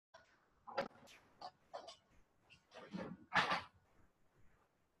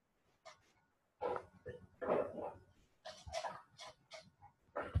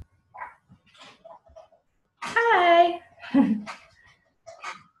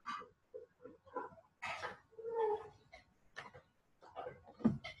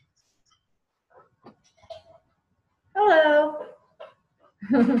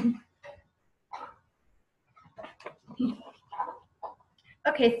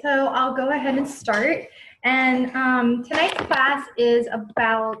Okay, so I'll go ahead and start. And tonight's class is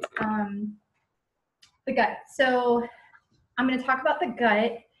about the gut. So I'm going to talk about the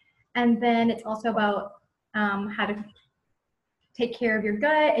gut, and then it's also about how to take care of your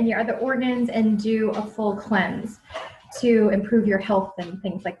gut and your other organs and do a full cleanse to improve your health and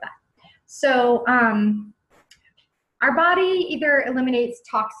things like that. So our body either eliminates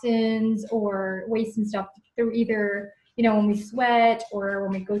toxins or waste and stuff through either, when we sweat or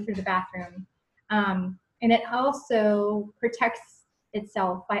when we go through the bathroom. And it also protects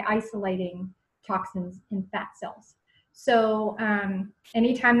itself by isolating toxins in fat cells. So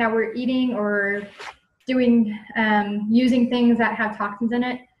anytime that we're eating or doing, using things that have toxins in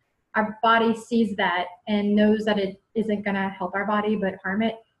it, our body sees that and knows that it isn't gonna help our body but harm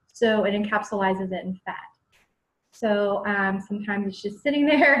it. So it encapsulizes it in fat. So sometimes it's just sitting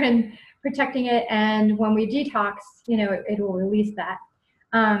there and protecting it, and when we detox, it will release that.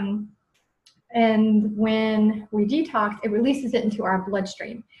 And when we detox, it releases it into our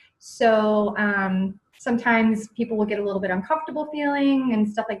bloodstream. So sometimes people will get a little bit uncomfortable feeling and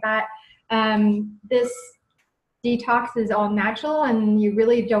stuff like that. This detox is all natural, and you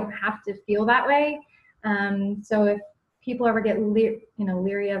really don't have to feel that way. So if people ever get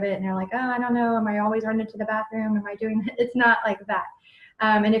leery of it and they're like, oh, I don't know, am I always running to the bathroom? Am I doing that? It's not like that.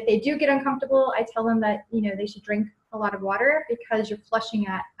 And if they do get uncomfortable, I tell them that they should drink a lot of water because you're flushing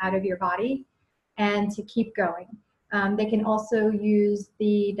that out of your body and to keep going. They can also use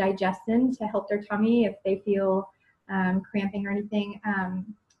the digestin to help their tummy if they feel cramping or anything.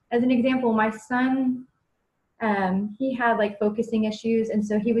 As an example, my son, he had like focusing issues, and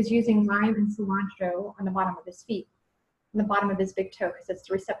so he was using lime and cilantro on the bottom of his feet, on the bottom of his big toe, because it's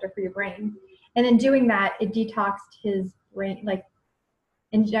the receptor for your brain. And in doing that, it detoxed his brain, like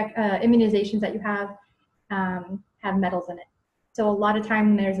immunizations that you have metals in it. So a lot of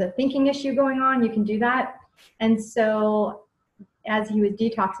time there's a thinking issue going on, you can do that. And so as he was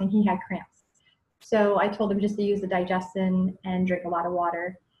detoxing, he had cramps. So I told him just to use the digestin and drink a lot of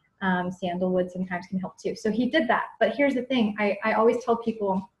water. Sandalwood sometimes can help too. So he did that. But here's the thing, I always tell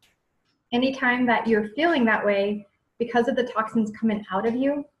people, anytime that you're feeling that way, because of the toxins coming out of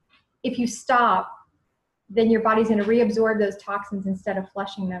you, if you stop, then your body's going to reabsorb those toxins instead of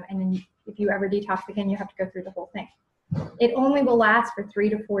flushing them. And then if you ever detox again, you have to go through the whole thing. It only will last for 3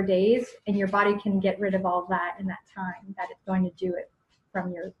 to 4 days, and your body can get rid of all that in that time that it's going to do it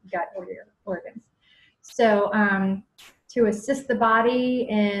from your gut or your organs. So to assist the body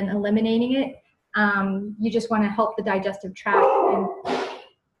in eliminating it, you just want to help the digestive tract in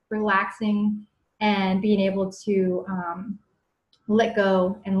relaxing and being able to let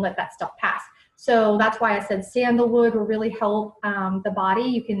go and let that stuff pass. So that's why I said sandalwood will really help the body.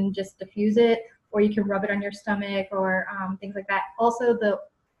 You can just diffuse it, or you can rub it on your stomach, or things like that. Also, the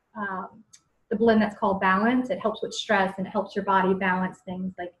blend that's called Balance, it helps with stress, and it helps your body balance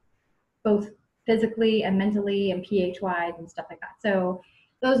things like both physically and mentally and pH-wise and stuff like that. So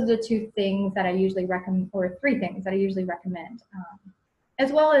those are the 2 things that I usually recommend, or 3 things that I usually recommend.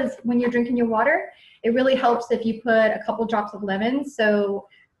 As well as when you're drinking your water, it really helps if you put a couple drops of lemon. So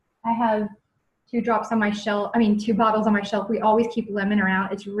I have 2 drops on my shelf, 2 bottles on my shelf. We always keep lemon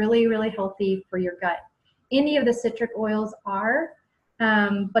around. It's really, really healthy for your gut. Any of the citric oils are,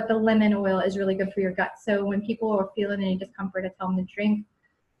 but the lemon oil is really good for your gut. So when people are feeling any discomfort, I tell them to drink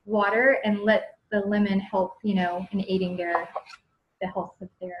water and let the lemon help, in aiding the health of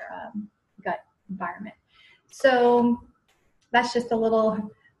their gut environment. So that's just a little,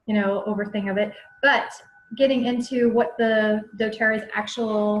 over thing of it. But getting into what the doTERRA's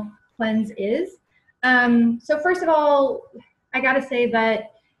actual cleanse is. So first of all, I gotta say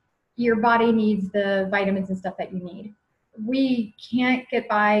that your body needs the vitamins and stuff that you need. We can't get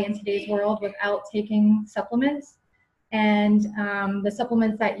by in today's world without taking supplements. And the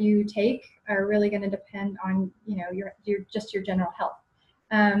supplements that you take are really going to depend on, your general health.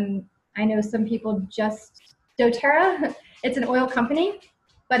 I know some people doTERRA, it's an oil company,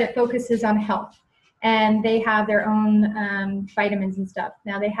 but it focuses on health. And they have their own vitamins and stuff.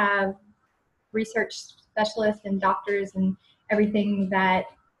 Now they have research specialists and doctors and everything that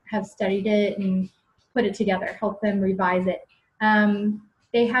have studied it and put it together, help them revise it.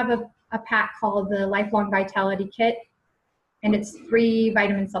 They have a pack called the Lifelong Vitality Kit, and it's 3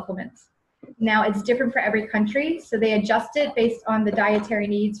 vitamin supplements. Now it's different for every country, so they adjust it based on the dietary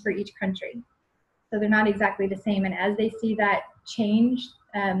needs for each country. So they're not exactly the same, and as they see that change,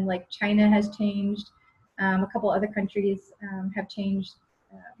 like China has changed, a couple other countries have changed.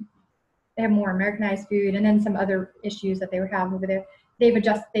 They have more Americanized food, and then some other issues that they would have over there. they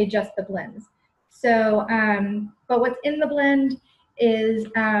adjust the blends. So, but what's in the blend is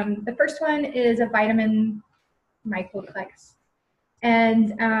the first one is a vitamin microplex,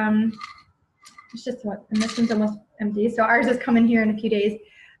 and it's just what, and this one's almost empty, so ours is coming here in a few days.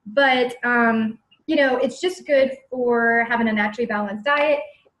 But you know, it's just good for having a naturally balanced diet.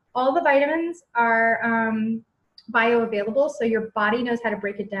 All the vitamins are bioavailable, so your body knows how to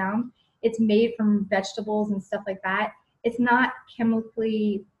break it down. It's made from vegetables and stuff like that. It's not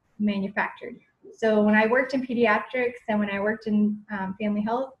chemically manufactured. So when I worked in pediatrics and when I worked in family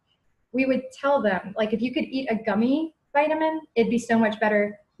health, we would tell them, like, if you could eat a gummy vitamin, it'd be so much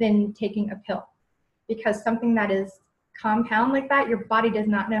better than taking a pill, because something that is compound like that, your body does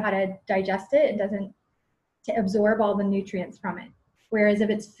not know how to digest it. It doesn't to absorb all the nutrients from it. Whereas if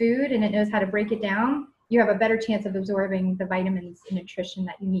it's food and it knows how to break it down, you have a better chance of absorbing the vitamins and nutrition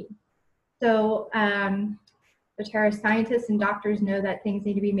that you need. So doTERRA scientists and doctors know that things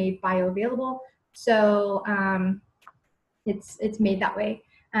need to be made bioavailable. So it's made that way.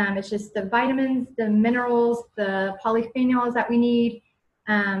 It's just the vitamins, the minerals, the polyphenols that we need.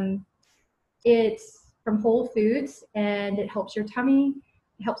 It's from whole foods, and it helps your tummy,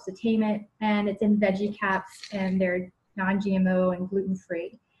 it helps to tame it, and it's in veggie caps, and they're non-GMO and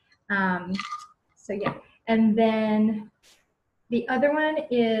gluten-free. So yeah, and then the other one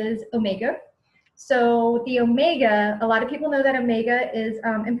is omega. So the omega, a lot of people know that omega is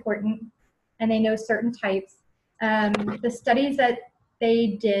important, and they know certain types. The studies that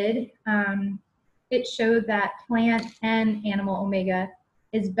they did, it showed that plant and animal omega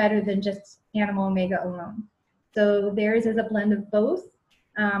is better than just animal omega alone. So theirs is a blend of both,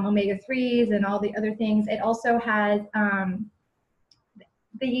 omega-3s and all the other things. It also has,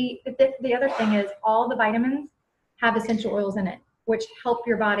 the other thing is all the vitamins have essential oils in it, which help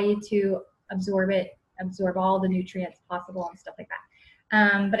your body to absorb all the nutrients possible and stuff like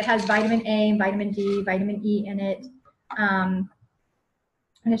that. But it has vitamin A, vitamin D, vitamin E in it. And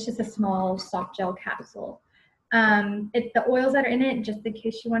it's just a small soft gel capsule. The oils that are in it, just in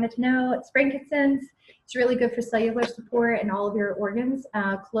case you wanted to know, it's frankincense. It's really good for cellular support and all of your organs.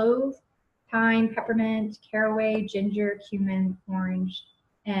 Clove, thyme, peppermint, caraway, ginger, cumin, orange,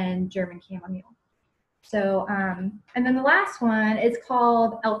 and German chamomile. So, and then the last one is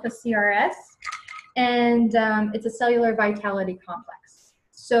called Alpha CRS, and it's a cellular vitality complex.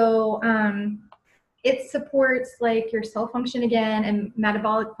 So it supports like your cell function again and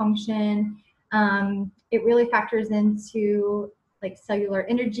metabolic function. It really factors into like cellular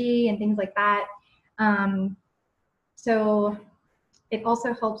energy and things like that. So it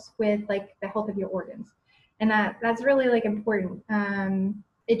also helps with like the health of your organs, and that's really like important.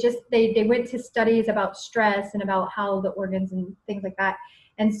 They went to studies about stress and about how the organs and things like that.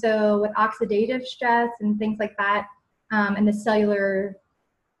 And so with oxidative stress and things like that, and the cellular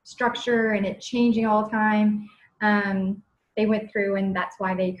structure and it changing all the time, they went through, and that's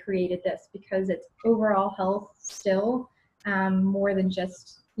why they created this, because it's overall health still, more than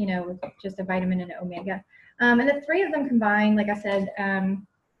just, you know, just a vitamin and an omega. And the three of them combined, like I said,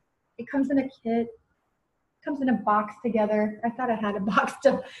 it comes in a kit, comes in a box together. I thought I had a box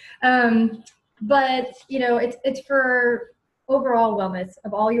still. But, you know, it's for overall wellness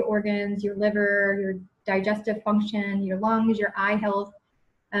of all your organs, your liver, your digestive function, your lungs, your eye health,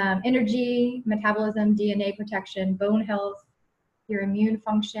 energy, metabolism, DNA protection, bone health, your immune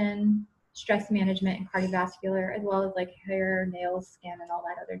function, stress management, and cardiovascular, as well as like hair, nails, skin, and all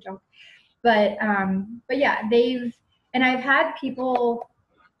that other junk. But yeah, I've had people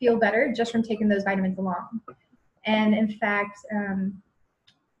feel better just from taking those vitamins along. And in fact,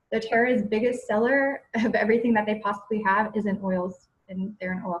 doTERRA's biggest seller of everything that they possibly have isn't oils, and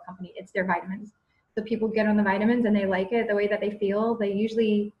they're an oil company. It's their vitamins. So people get on the vitamins and they like it, the way that they feel. They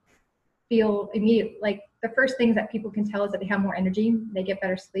usually feel immediate, like the first things that people can tell is that they have more energy, they get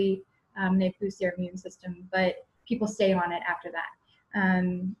better sleep, they boost their immune system, but people stay on it after that. I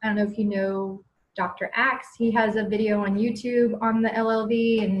don't know if you know Dr. Axe. He has a video on YouTube on the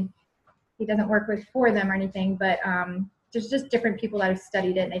LLV, and he doesn't work for them or anything, but there's just different people that have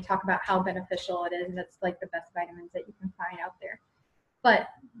studied it, and they talk about how beneficial it is, and it's like the best vitamins that you can find out there. But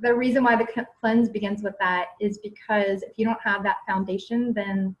the reason why the cleanse begins with that is because if you don't have that foundation,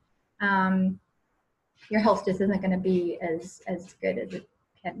 then your health just isn't going to be as good as it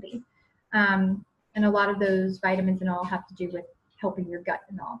can be. And a lot of those vitamins and all have to do with helping your gut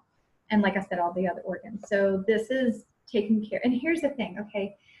and all. And like I said, all the other organs. So this is taking care. And here's the thing,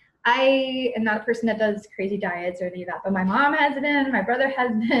 okay? I am not a person that does crazy diets or any of that, but my mom has been, my brother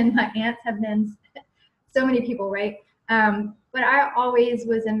has been, my aunts have been, so many people, right? But I always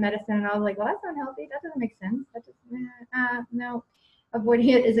was in medicine, and I was like, well, that's not healthy. That doesn't make sense. That just, no. avoiding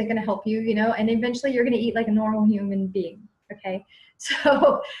it isn't going to help you, you know, and eventually you're going to eat like a normal human being. Okay.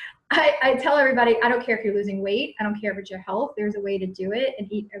 So I tell everybody, I don't care if you're losing weight. I don't care if it's your health. There's a way to do it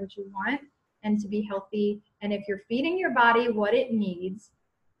and eat what you want and to be healthy. And if you're feeding your body what it needs,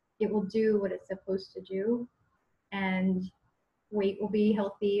 it will do what it's supposed to do. And weight will be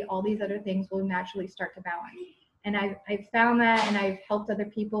healthy. All these other things will naturally start to balance. And I've found that, and I've helped other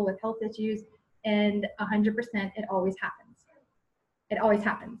people with health issues, and 100%, it always happens. It always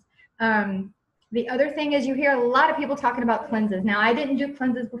happens. The other thing is you hear a lot of people talking about cleanses. Now, I didn't do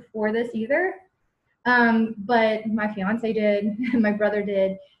cleanses before this either, but my fiance did, my brother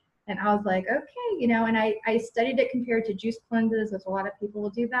did, and I was like, okay, you know, and I studied it compared to juice cleanses, which a lot of people will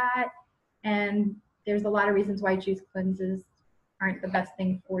do that, and there's a lot of reasons why juice cleanses aren't the best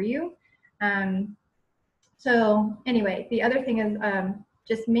thing for you. So anyway, the other thing is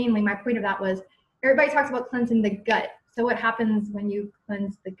just mainly my point of that was everybody talks about cleansing the gut. So what happens when you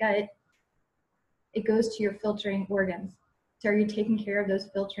cleanse the gut? It goes to your filtering organs. So are you taking care of those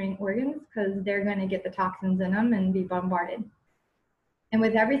filtering organs? Because they're going to get the toxins in them and be bombarded. And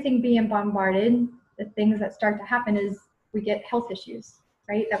with everything being bombarded, the things that start to happen is we get health issues,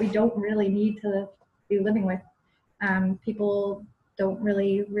 right? That we don't really need to be living with. People don't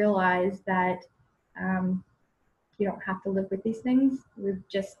really realize that you don't have to live with these things. We've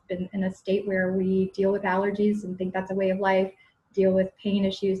just been in a state where we deal with allergies and think that's a way of life, deal with pain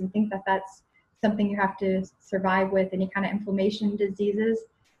issues and think that that's something you have to survive with, any kind of inflammation diseases.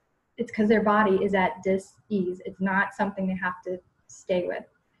 It's because their body is at dis-ease. It's not something they have to stay with.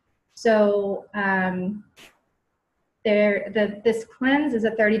 So this cleanse is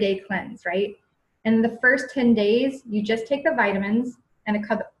a 30-day cleanse, right? And the first 10 days, you just take the vitamins and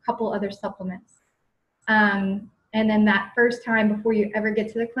a couple other supplements. And then that first time before you ever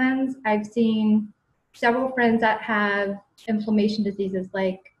get to the cleanse, I've seen several friends that have inflammation diseases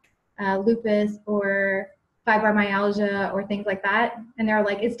like lupus or fibromyalgia or things like that. And they're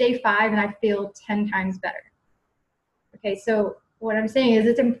like, it's day 5 and I feel 10 times better. Okay, so what I'm saying is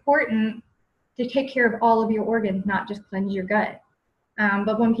it's important to take care of all of your organs, not just cleanse your gut.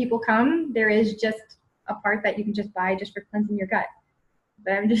 But when people come, there is just a part that you can just buy just for cleansing your gut.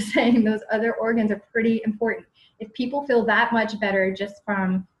 But I'm just saying those other organs are pretty important. If people feel that much better just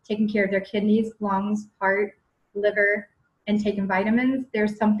from taking care of their kidneys, lungs, heart, liver, and taking vitamins,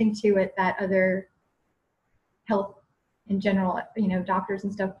 there's something to it that other health in general, you know, doctors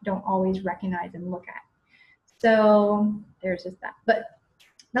and stuff don't always recognize and look at. So there's just that. But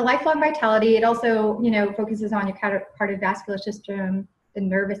the lifelong vitality, it also, you know, focuses on your cardiovascular system, the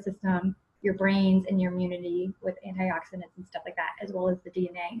nervous system, your brains, and your immunity with antioxidants and stuff like that, as well as the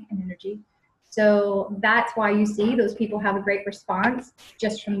DNA and energy. So that's why you see those people have a great response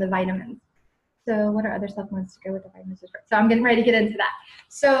just from the vitamins. So what are other supplements to go with the vitamins? So I'm getting ready to get into that.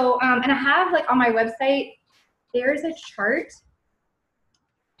 So, and I have like on my website, there's a chart.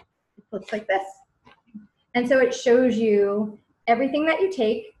 It looks like this. And so it shows you everything that you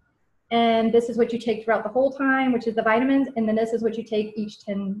take, and this is what you take throughout the whole time, which is the vitamins, and then this is what you take each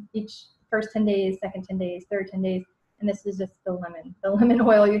first 10 days, second 10 days, third 10 days, and this is just the lemon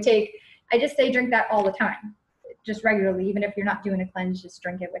oil you take. I just say drink that all the time, just regularly, even if you're not doing a cleanse, just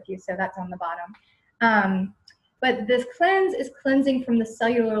drink it with you. So that's on the bottom. But this cleanse is cleansing from the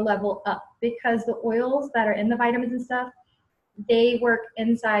cellular level up, because the oils that are in the vitamins and stuff, they work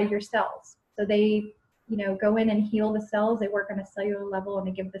inside your cells. So they, you know, go in and heal the cells. They work on a cellular level and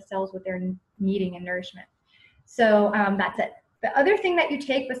they give the cells what they're needing and nourishment. So that's it. The other thing that you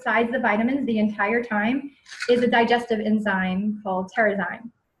take besides the vitamins the entire time is a digestive enzyme called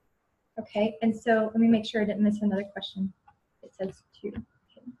pterozyme. Okay, and so let me make sure I didn't miss another question. It says 2.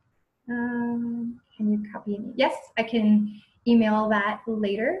 Okay. Can you copy me? Yes, I can email that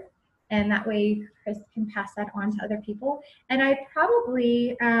later, and that way Chris can pass that on to other people. And I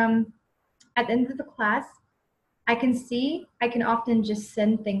probably, at the end of the class, I can often just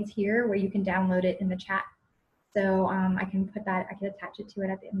send things here where you can download it in the chat. So I can put that, I can attach it to it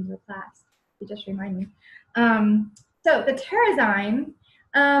at the end of the class. You just remind me. So the pterozyme,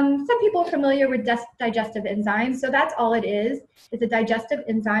 some people are familiar with digestive enzymes. So that's all it is. It's a digestive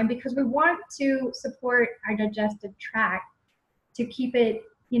enzyme because we want to support our digestive tract to keep it,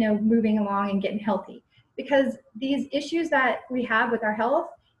 you know, moving along and getting healthy. Because these issues that we have with our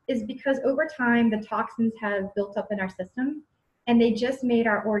health is because over time the toxins have built up in our system and they just made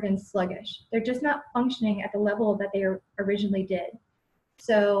our organs sluggish. They're just not functioning at the level that they originally did.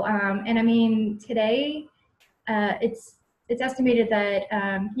 So, and I mean, today it's estimated that,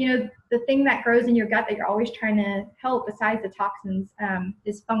 you know, the thing that grows in your gut that you're always trying to help besides the toxins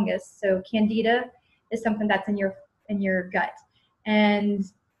is fungus. So candida is something that's in your gut. And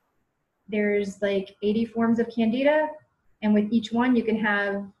there's like 80 forms of candida, and with each one you can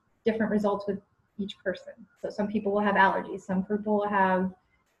have different results with each person. So some people will have allergies, some people will have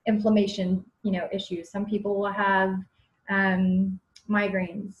inflammation, issues, some people will have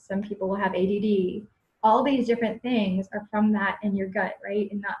migraines, some people will have ADD. All these different things are from that in your gut, right,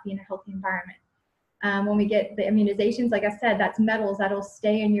 and not be in a healthy environment. When we get the immunizations, like I said, that's metals that'll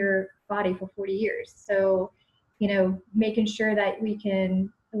stay in your body for 40 years. So, making sure that we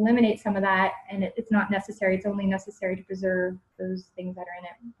can eliminate some of that, and it's not necessary. It's only necessary to preserve those things that are in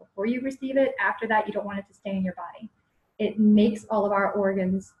it before you receive it. After that, you don't want it to stay in your body. It makes all of our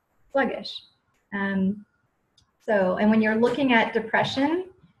organs sluggish. And when you're looking at depression,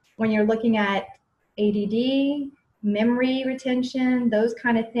 when you're looking at ADD, memory retention, those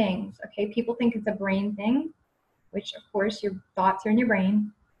kind of things, okay, people think it's a brain thing, which of course your thoughts are in your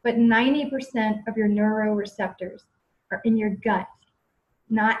brain, but 90% of your neuroreceptors are in your gut,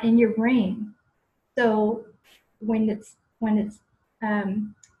 not in your brain. So when it's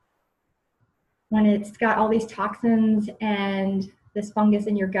got all these toxins and this fungus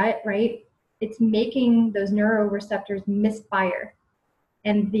in your gut, right, it's making those neuroreceptors misfire,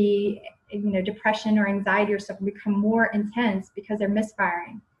 and the depression or anxiety or stuff will become more intense because they're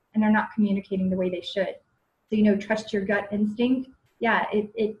misfiring and they're not communicating the way they should. So trust your gut instinct. Yeah,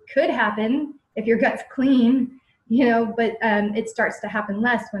 it could happen if your gut's clean, but it starts to happen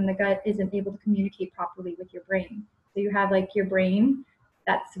less when the gut isn't able to communicate properly with your brain. So you have like your brain,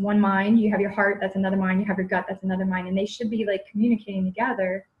 that's one mind, you have your heart, that's another mind, you have your gut, that's another mind, and they should be like communicating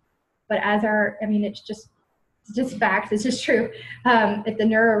together. But it's just facts, it's just true. If the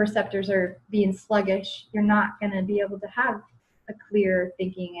neuroreceptors are being sluggish, you're not going to be able to have a clear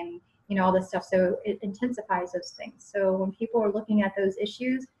thinking and all this stuff. So it intensifies those things. So when people are looking at those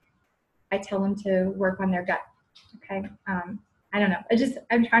issues, I tell them to work on their gut. Okay. I don't know.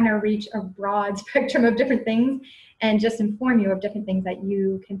 I'm trying to reach a broad spectrum of different things and just inform you of different things that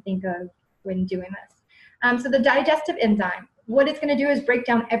you can think of when doing this. So the digestive enzyme, what it's going to do is break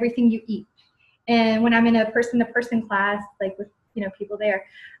down everything you eat. And when I'm in a person-to-person class, like with people there,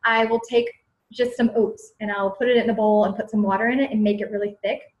 I will take just some oats and I'll put it in a bowl and put some water in it and make it really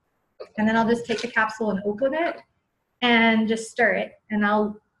thick. And then I'll just take the capsule and open it and just stir it. And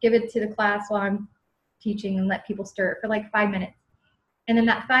I'll give it to the class while I'm teaching and let people stir it for like 5 minutes. And in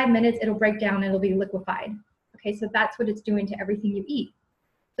that 5 minutes, it'll break down and it'll be liquefied. Okay, so that's what it's doing to everything you eat.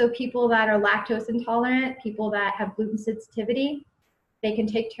 So people that are lactose intolerant, people that have gluten sensitivity, they can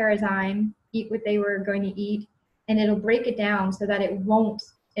take Terrazyme, eat what they were going to eat, and it'll break it down so that it won't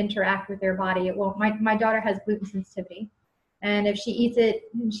interact with their body. It won't. My daughter has gluten sensitivity, and if she eats it,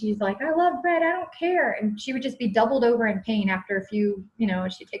 and she's like, I love bread, I don't care. And she would just be doubled over in pain after a few,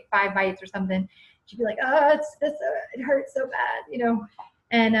 she'd take 5 bites or something. She'd be like, oh, it hurts so bad,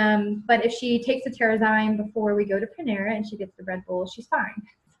 And, but if she takes the Terrazyme before we go to Panera and she gets the Red Bull, she's fine.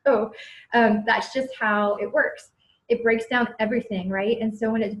 So that's just how it works. It breaks down everything, right? And so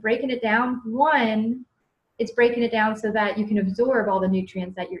when it's breaking it down, one, it's breaking it down so that you can absorb all the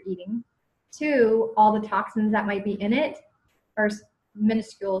nutrients that you're eating. Two, all the toxins that might be in it are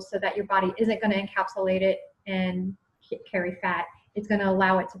minuscule so that your body isn't going to encapsulate it and carry fat. It's going to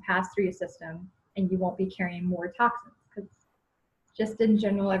allow it to pass through your system and you won't be carrying more toxins, because just in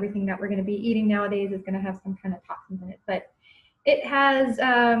general, everything that we're going to be eating nowadays is going to have some kind of toxins in it. But it has,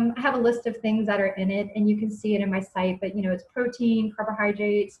 I have a list of things that are in it, and you can see it in my site, but it's protein,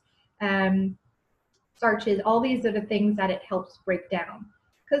 carbohydrates, starches, all these are the things that it helps break down.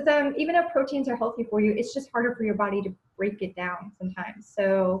 Because even if proteins are healthy for you, it's just harder for your body to break it down sometimes.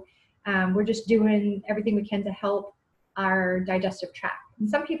 So we're just doing everything we can to help our digestive tract. And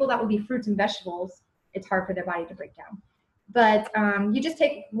some people, that will be fruits and vegetables, it's hard for their body to break down. But you just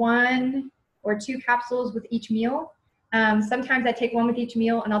take 1 or 2 capsules with each meal. Sometimes I take 1 with each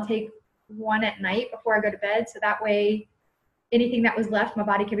meal, and I'll take 1 at night before I go to bed. So that way, anything that was left, my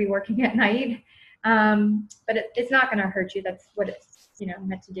body can be working at night. But it's not going to hurt you. That's what it's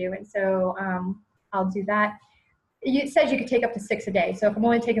meant to do. And so I'll do that. It says you could take up to 6 a day. So if I'm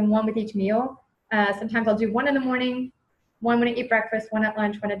only taking 1 with each meal, sometimes I'll do 1 in the morning, 1 when I eat breakfast, 1 at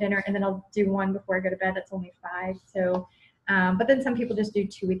lunch, 1 at dinner, and then I'll do 1 before I go to bed. That's only 5. So, but then some people just do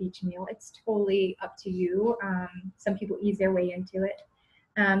 2 with each meal. It's totally up to you. Some people ease their way into it.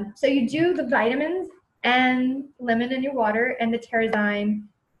 So you do the vitamins and lemon in your water and the Terrazyme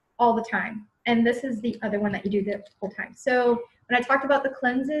all the time. And this is the other one that you do the whole time. So when I talked about the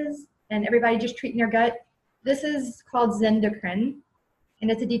cleanses and everybody just treating their gut, this is called Zendocrine, and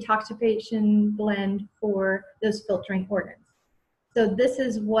it's a detoxification blend for those filtering organs. So this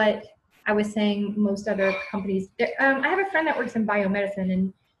is what I was saying most other companies, I have a friend that works in biomedicine,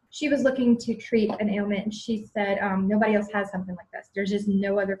 and she was looking to treat an ailment, and she said, nobody else has something like this. There's just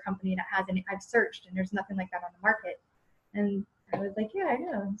no other company that has any. I've searched, and there's nothing like that on the market. And I was like, yeah, I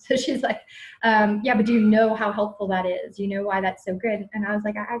know. So she's like, yeah, but do you know how helpful that is? You know why that's so good? And I was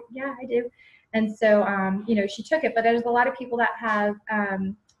like, yeah, I do. And so, you know, she took it, but there's a lot of people that have,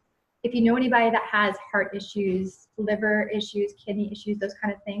 if you know anybody that has heart issues, liver issues, kidney issues, those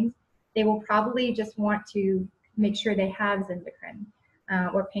kind of things, they will probably just want to make sure they have Zendecrine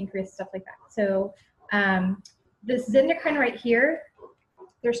or pancreas, stuff like that. So this Zendecrine right here,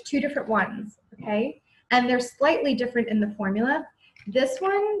 there's two different ones, okay? And they're slightly different in the formula. This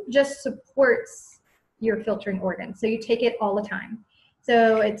one just supports your filtering organs. So you take it all the time.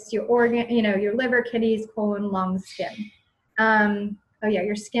 So it's your organ, you know, your liver, kidneys, colon, lungs, skin. Oh yeah,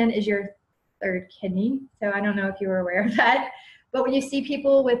 your skin is your third kidney. So I don't know if you were aware of that. But when you see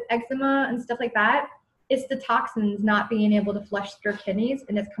people with eczema and stuff like that, it's the toxins not being able to flush their kidneys,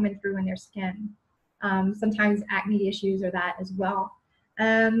 and it's coming through in their skin. Sometimes acne issues are that as well.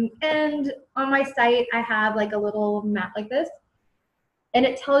 And on my site, I have like a little map like this, and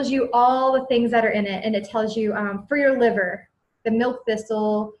it tells you all the things that are in it. And it tells you for your liver, the milk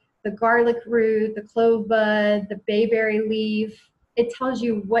thistle, the garlic root, the clove bud, the bayberry leaf. It tells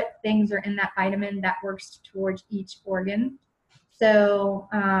you what things are in that vitamin that works towards each organ. So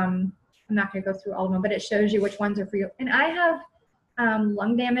I'm not going to go through all of them, but it shows you which ones are for you. And I have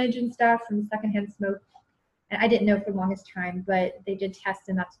lung damage and stuff from secondhand smoke. And I didn't know for the longest time, but they did test,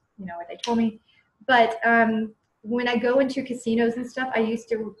 and that's, you know, what they told me. But when I go into casinos and stuff, I used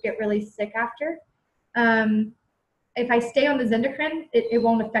to get really sick after. If I stay on the Zendecrine, it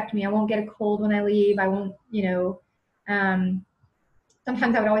won't affect me. I won't get a cold when I leave. I won't, you know,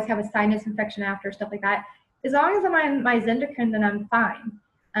 sometimes I would always have a sinus infection after, stuff like that. As long as I'm on my Zendecrine, then I'm fine.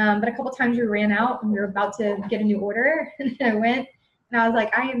 But a couple times we ran out and we were about to get a new order, and I went, and I was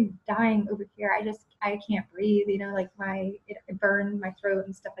like, I am dying over here. I can't breathe, you know, like it burned my throat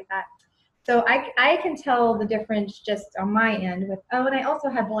and stuff like that. So I can tell the difference just on my end with, oh, and I also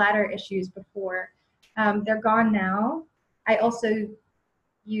had bladder issues before. They're gone now. I also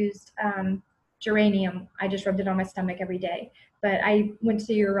used geranium. I just rubbed it on my stomach every day. But I went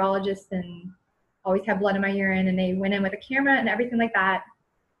to a urologist and always had blood in my urine, and they went in with a camera and everything like that.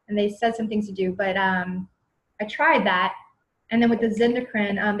 And they said some things to do, but I tried that. And then with the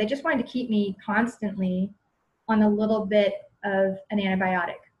Zendecrine, they just wanted to keep me constantly on a little bit of an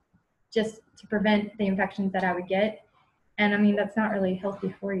antibiotic just to prevent the infections that I would get. And I mean, that's not really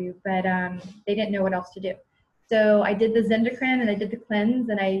healthy for you, but they didn't know what else to do. So I did the Zendecrine and I did the cleanse,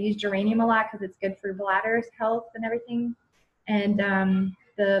 and I used geranium a lot because it's good for bladder health and everything. And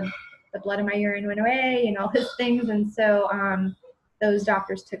the blood in my urine went away and all those things. And so those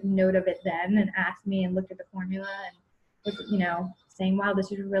doctors took note of it then and asked me and looked at the formula and was, you know, saying, wow,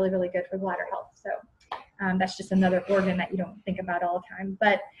 this is really, really good for bladder health. So that's just another organ that you don't think about all the time.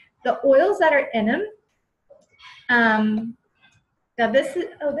 But the oils that are in them, now this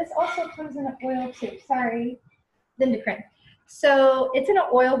also comes in an oil too, sorry, Zendecrine. So it's in an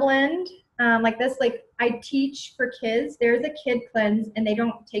oil blend like this. Like I teach for kids, there's a kid cleanse, and they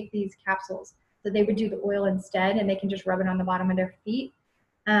don't take these capsules. So they would do the oil instead, and they can just rub it on the bottom of their feet.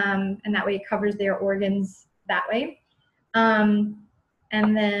 And that way it covers their organs that way. And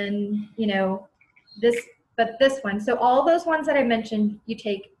then, you know, this one. So all those ones that I mentioned, you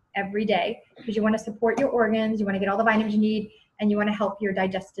take every day because you want to support your organs, you want to get all the vitamins you need, and you want to help your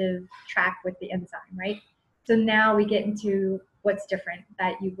digestive tract with the enzyme, right? So now we get into what's different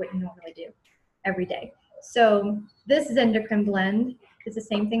that you wouldn't normally do every day. So this Zendecrine blend is the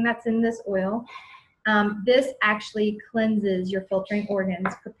same thing that's in this oil. This actually cleanses your filtering organs,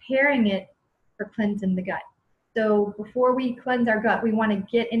 preparing it for cleansing the gut. So before we cleanse our gut, we want to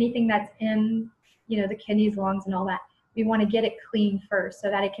get anything that's in, you know, the kidneys, lungs, and all that. We want to get it clean first so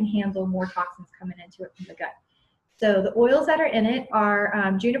that it can handle more toxins coming into it from the gut. So the oils that are in it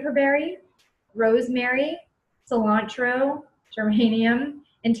are juniper berry, rosemary, cilantro, geranium,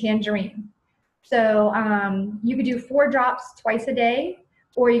 and tangerine. So you could do 4 drops twice a day,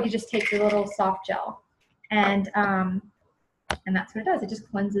 or you could just take the little soft gel, and that's what it does. It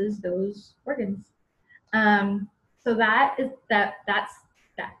just cleanses those organs. So that's that.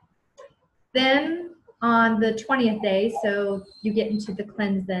 Then on the 20th day, so you get into the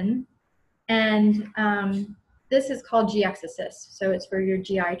cleanse then, and this is called GX-Assist. So it's for your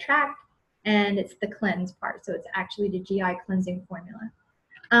GI tract, and it's the cleanse part. So it's actually the GI cleansing formula.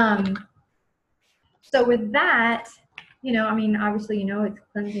 So with that, you know, I mean, obviously, you know, it's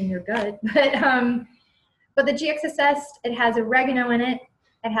cleansing your gut, but the GX-Assist, it has oregano in it,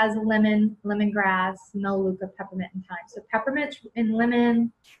 It has lemon, lemongrass, melaleuca, peppermint, and thyme. So peppermint and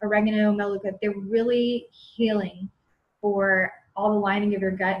lemon, oregano, melaleuca, they're really healing for all the lining of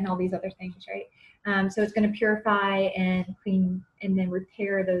your gut and all these other things, right? So it's going to purify and clean and then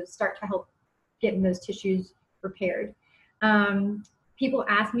repair those, start to help getting those tissues repaired. People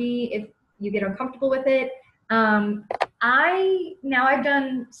ask me if you get uncomfortable with it. I've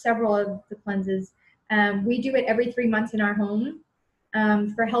done several of the cleanses. We do it every 3 months in our home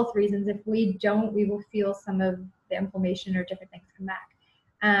for health reasons. If we don't, we will feel some of the inflammation or different things come back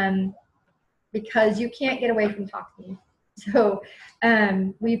because you can't get away from toxins. So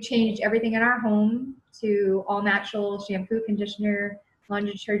we've changed everything in our home to all natural shampoo, conditioner,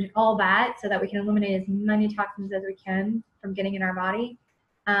 laundry detergent, all that, so that we can eliminate as many toxins as we can from getting in our body.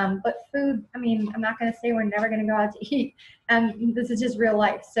 But food, I mean, I'm not going to say we're never going to go out to eat. This is just real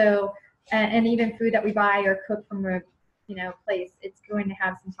life. So, and even food that we buy or cook from a place, it's going to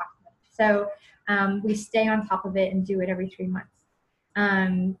have some toxins. So we stay on top of it and do it every 3 months.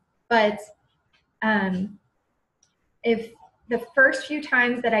 If the first few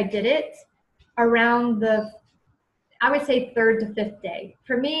times that I did it, around I would say 3rd to 5th day.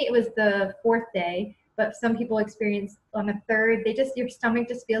 For me, it was the 4th day, but some people experience on the 3rd, your stomach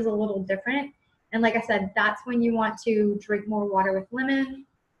just feels a little different. And like I said, that's when you want to drink more water with lemon,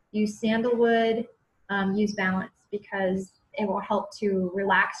 use sandalwood, use balance, because it will help to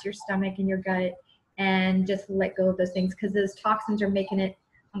relax your stomach and your gut and just let go of those things, because those toxins are making it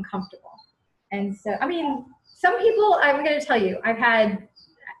uncomfortable. And so, I mean, some people, I'm going to tell you, I've had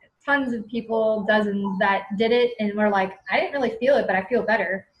tons of people, dozens, that did it and were like, I didn't really feel it, but I feel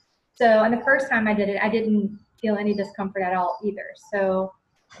better. So, and the first time I did it, I didn't feel any discomfort at all either. So,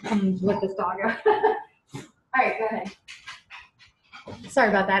 let this dog go. All right, go ahead. Sorry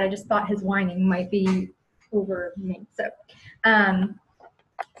about that. I just thought his whining might be over me. So,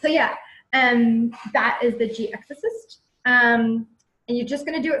 yeah, that is the G-Exorcist. And you're just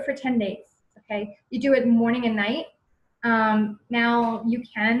going to do it for 10 days. Okay, you do it morning and night. Now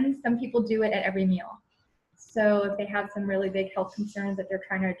some people do it at every meal. So if they have some really big health concerns that they're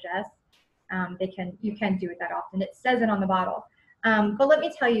trying to address, you can do it that often. It says it on the bottle. But let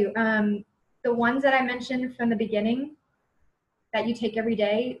me tell you, the ones that I mentioned from the beginning that you take every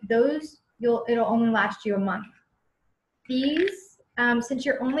day, it'll only last you a month. These, since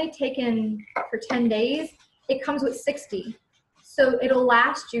you're only taking for 10 days, it comes with 60. So it'll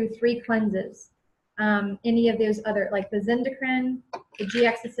last you 3 cleanses. Any of those other, like the Zendocrine, the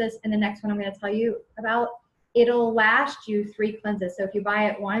G-Exorcist, and the next one I'm going to tell you about, it'll last you 3 cleanses. So if you buy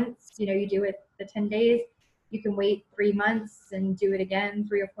it once, you do it the 10 days, you can wait 3 months and do it again,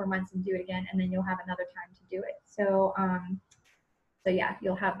 3 or 4 months and do it again, and then you'll have another time to do it. So, yeah,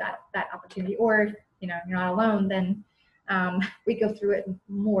 you'll have that opportunity. Or if you're not alone, then we go through it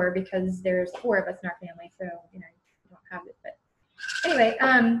more because there's 4 of us in our family, so you don't have it. But anyway,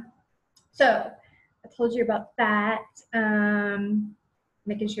 so I told you about that.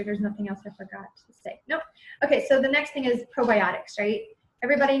 Making sure there's nothing else I forgot to say. Nope. Okay, so the next thing is probiotics, right?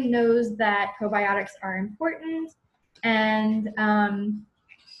 Everybody knows that probiotics are important. And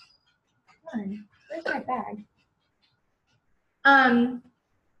where's my bag?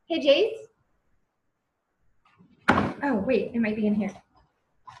 Hey, Jace. Oh, wait, it might be in here.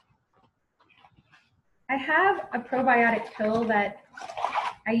 I have a probiotic pill that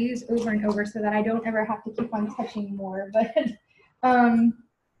I use over and over so that I don't ever have to keep on touching more, but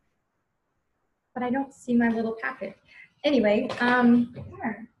I don't see my little packet. Anyway,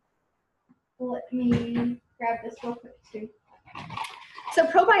 here. Let me grab this real quick too. So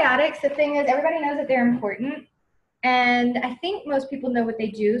probiotics, the thing is, everybody knows that they're important, and I think most people know what they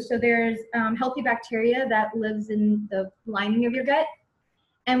do. So there's healthy bacteria that lives in the lining of your gut,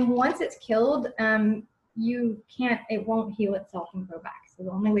 and once it's killed, it won't heal itself and grow back. So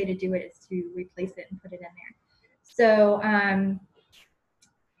the only way to do it is to replace it and put it in there. So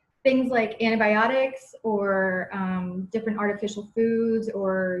things like antibiotics or different artificial foods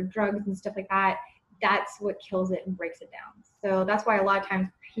or drugs and stuff like that, that's what kills it and breaks it down. So that's why a lot of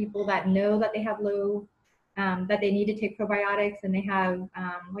times people that know that they have that they need to take probiotics, and they have,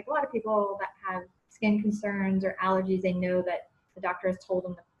 like a lot of people that have skin concerns or allergies, they know that the doctor has told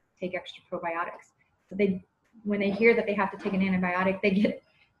them to take extra probiotics. So when they hear that they have to take an antibiotic, they get,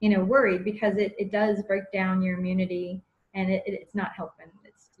 worried, because it does break down your immunity, and it's not helping.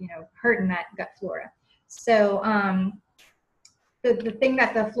 It's, hurting that gut flora. So the thing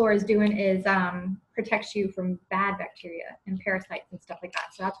that the flora is doing is protects you from bad bacteria and parasites and stuff like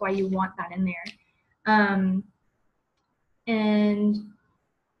that. So that's why you want that in there. And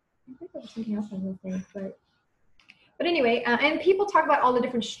I think there was something else I was going to say, But anyway, and people talk about all the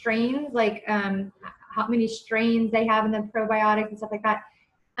different strains, like how many strains they have in the probiotics and stuff like that.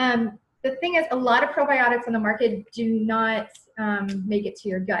 The thing is, a lot of probiotics on the market do not make it to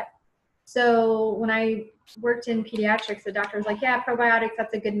your gut. So when I worked in pediatrics, the doctor was like, yeah, probiotics,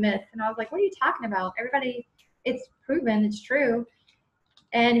 that's a good myth. And I was like, what are you talking about? Everybody, it's proven, it's true.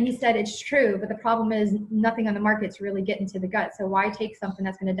 And he said, it's true, but the problem is nothing on the market's really getting to the gut. So why take something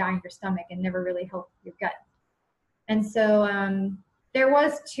that's going to die in your stomach and never really help your gut? And so there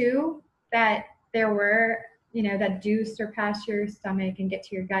was two that there were, you know, that do surpass your stomach and get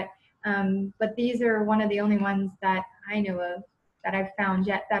to your gut. But these are one of the only ones that I know of that I've found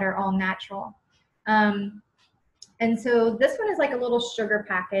yet that are all natural. And so this one is like a little sugar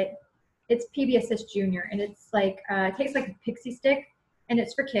packet. It's PB Assist Junior, and it's like, it tastes like a pixie stick, and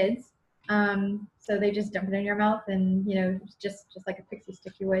it's for kids. So they just dump it in your mouth and, you know, just like a pixie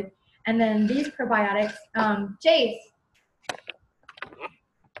stick you would. And then these probiotics, Jace,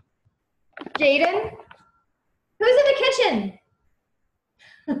 Jaden, who's in the kitchen?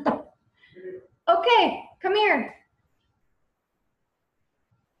 Okay, come here.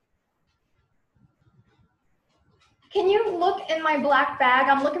 Can you look in my black bag?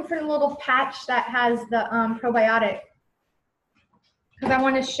 I'm looking for the little patch that has the probiotic, because I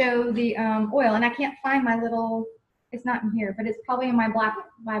want to show the oil, and I can't find my little, it's not in here, but it's probably in my black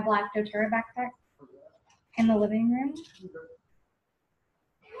doTERRA backpack in the living room.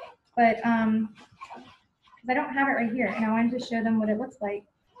 But because I don't have it right here, and I wanted to show them what it looks like.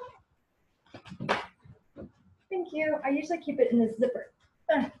 Thank you. I usually keep it in this zipper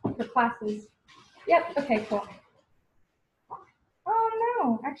for classes. Yep, okay, cool. Oh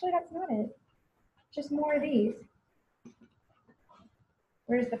no, actually that's not it. Just more of these.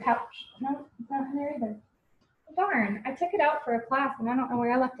 Where's the pouch? No, it's not in there either. Darn, I took it out for a class and I don't know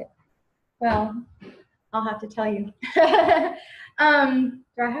where I left it. Well, I'll have to tell you. Do I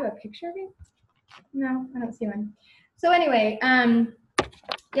have a picture of it? No, I don't see one. So anyway,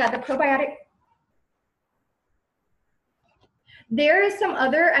 yeah, the probiotic. There is some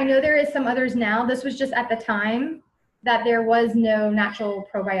other, I know there is some others now. This was just at the time that there was no natural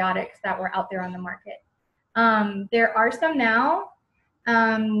probiotics that were out there on the market. There are some now.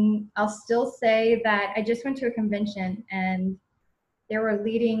 I'll still say that I just went to a convention and there were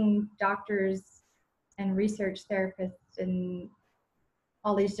leading doctors and research therapists and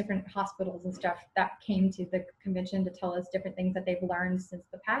all these different hospitals and stuff that came to the convention to tell us different things that they've learned since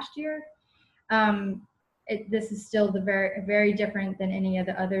the past year. This is still very different than any of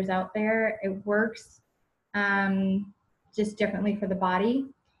the others out there. It works just differently for the body.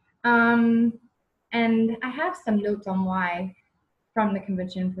 And I have some notes on why from the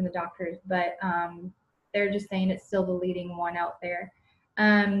convention from the doctors, but they're just saying it's still the leading one out there.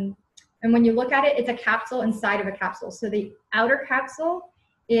 And when you look at it, it's a capsule inside of a capsule. So the outer capsule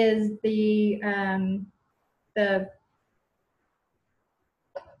is the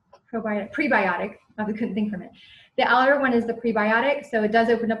prebiotic. I couldn't think from it. The outer one is the prebiotic, so it does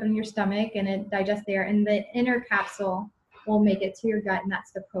open up in your stomach and it digests there. And the inner capsule will make it to your gut, and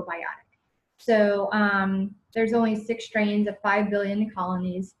that's the probiotic. So there's only 6 strains of 5 billion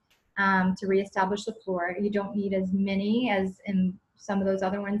colonies to reestablish the flora. You don't need as many as in some of those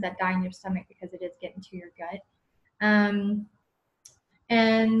other ones that die in your stomach because it is getting to your gut.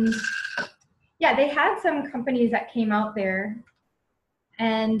 And yeah, they had some companies that came out there,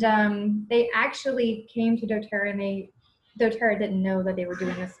 and they actually came to doTERRA, and doTERRA didn't know that they were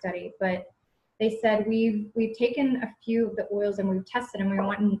doing this study, but they said, we've taken a few of the oils and we've tested them. We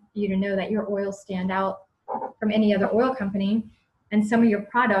want you to know that your oils stand out from any other oil company, and some of your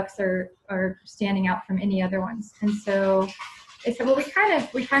products are standing out from any other ones. And so they said, well, we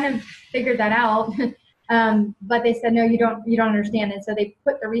kind of figured that out. But they said, no, you don't understand. And so they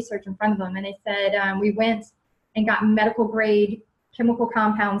put the research in front of them, and they said, we went and got medical grade chemical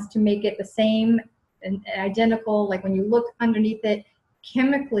compounds to make it the same and identical. Like when you look underneath it,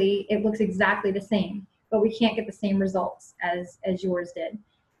 chemically, it looks exactly the same, but we can't get the same results as yours did.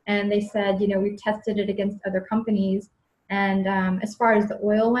 And they said, you know, we've tested it against other companies, and as far as the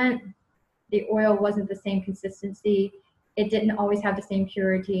oil went, the oil wasn't the same consistency. It didn't always have the same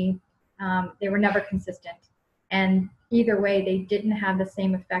purity. They were never consistent. And either way, they didn't have the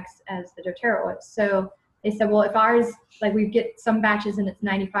same effects as the doTERRA oils. So they said, well, if ours, like we get some batches and it's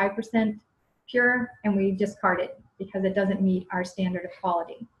 95% pure, and we discard it because it doesn't meet our standard of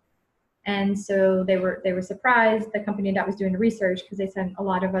quality. And so they were surprised, the company that was doing the research, because they said a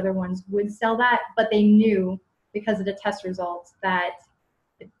lot of other ones would sell that, but they knew because of the test results that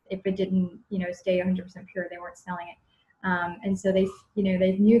if it didn't, you know, stay 100% pure, they weren't selling it. And so they,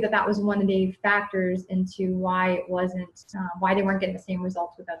 they knew that that was one of the factors into why it wasn't, why they weren't getting the same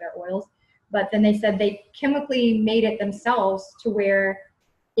results with other oils. But then they said they chemically made it themselves to where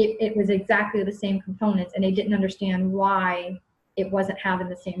it was exactly the same components, and they didn't understand why it wasn't having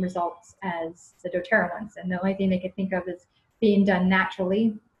the same results as the doTERRA ones. And the only thing they could think of is being done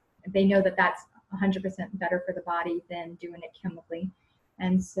naturally. They know that that's 100% better for the body than doing it chemically.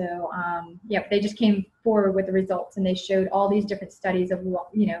 And so, yeah, they just came forward with the results, and they showed all these different studies of,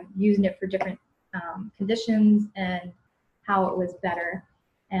 using it for different conditions and how it was better.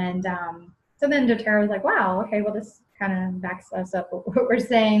 And so then doTERRA was like, wow, okay, well, this kind of backs us up what we're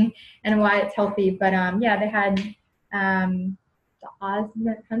saying and why it's healthy. But yeah, they had the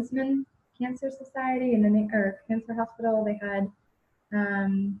Huntsman Cancer Society, and then Cancer Hospital. They had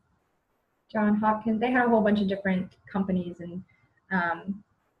John Hopkins. They had a whole bunch of different companies and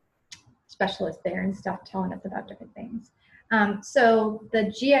specialists there and stuff telling us about different things. So the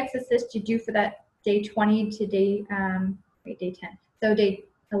GX Assist you do for that day 20 to day 10. So day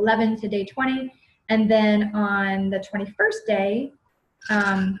 11 to day 20. And then on the 21st day,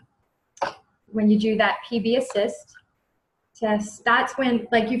 when you do that PB Assist test, that's when,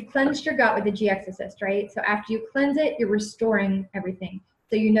 like, you've cleansed your gut with the GX Assist, right? So after you cleanse it, you're restoring everything.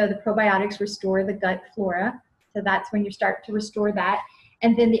 So the probiotics restore the gut flora. So that's when you start to restore that.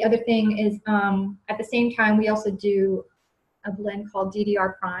 And then the other thing is, at the same time, we also do a blend called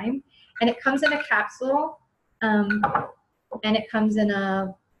DDR Prime. And it comes in a capsule, and it comes in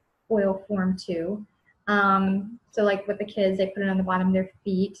a oil form too. So like with the kids, they put it on the bottom of their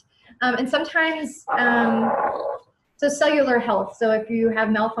feet. And sometimes, so cellular health. So if you have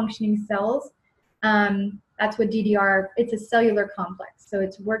malfunctioning cells, that's what DDR, it's a cellular complex. So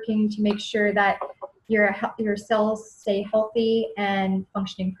it's working to make sure that your cells stay healthy and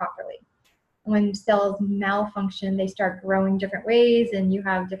functioning properly. When cells malfunction, they start growing different ways, and you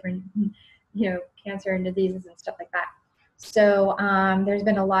have different, cancer and diseases and stuff like that. So there's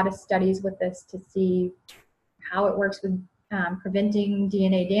been a lot of studies with this to see how it works with preventing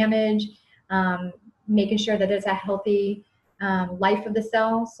DNA damage, making sure that it's a healthy life of the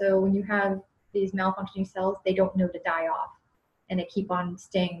cell. So when you have these malfunctioning cells, they don't know to die off, and they keep on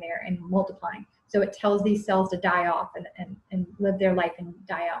staying there and multiplying. So it tells these cells to die off and live their life and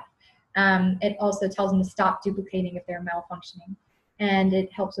die off. It also tells them to stop duplicating if they're malfunctioning, and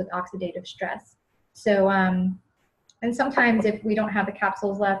it helps with oxidative stress. So, and sometimes if we don't have the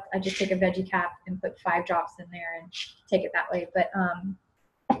capsules left, I just take a veggie cap and put 5 drops in there and take it that way.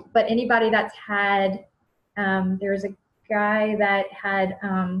 But anybody that's had, there's a guy that had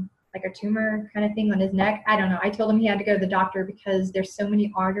like a tumor kind of thing on his neck. I don't know. I told him he had to go to the doctor because there's so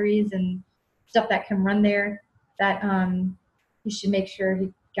many arteries and stuff that can run there that he should make sure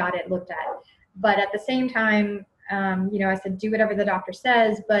he got it looked at. But at the same time, I said, do whatever the doctor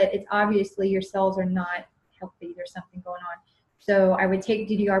says, but it's obviously your cells are not healthy. There's something going on. So I would take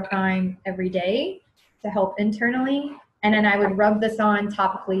DDR Prime every day to help internally. And then I would rub this on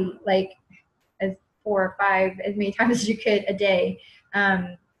topically, like as 4 or 5, as many times as you could a day,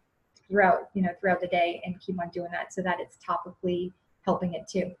 throughout the day, and keep on doing that so that it's topically helping it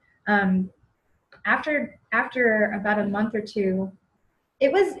too. After about a month or 2,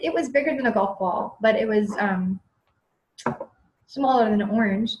 it was bigger than a golf ball, but it was smaller than an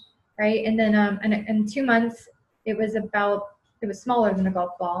orange, right? And then in 2 months, it was smaller than a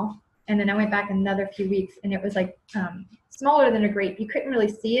golf ball. And then I went back another few weeks, and it was like smaller than a grape. You couldn't really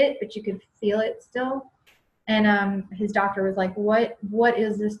see it, but you could feel it still. And his doctor was like, what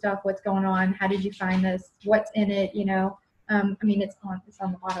is this stuff? What's going on? How did you find this? What's in it? I mean, it's on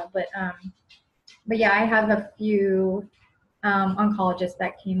the bottle, but yeah, I have a few oncologists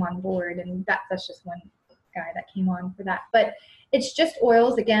that came on board, and that's just one guy that came on for that. But it's just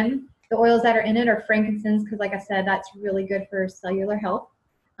oils. Again, the oils that are in it are frankincense, because like I said, that's really good for cellular health.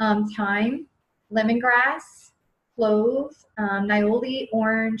 Thyme, lemongrass, clove, nioli,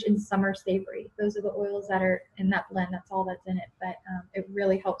 orange, and summer savory. Those are the oils that are in that blend. That's all that's in it, but it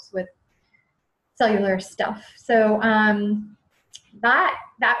really helps with cellular stuff. So that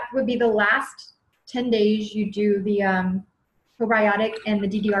would be the last 10 days you do the probiotic and the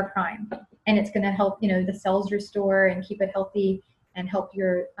DDR Prime, and it's going to help the cells restore and keep it healthy and help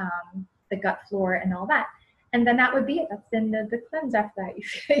your the gut flora and all that. And then that would be it. That's then the cleanse after that.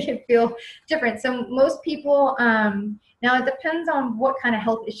 You feel different. So most people, now it depends on what kind of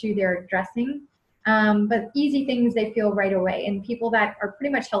health issue they're addressing, but easy things they feel right away. And people that are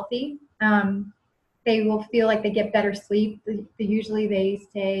pretty much healthy, they will feel like they get better sleep. Usually they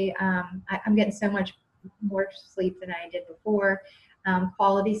say, I'm getting so much more sleep than I did before,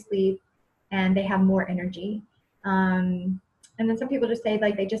 quality sleep, and they have more energy. And then some people just say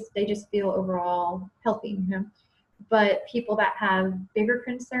like they just feel overall healthy, you know. But people that have bigger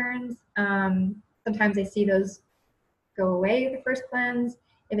concerns, sometimes they see those go away the first cleanse.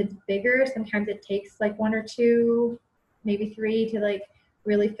 If it's bigger, sometimes it takes like 1 or 2, maybe 3 to like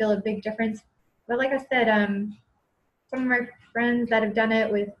really feel a big difference. But like I said, some of my friends that have done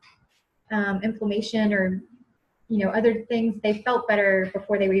it with inflammation or other things, they felt better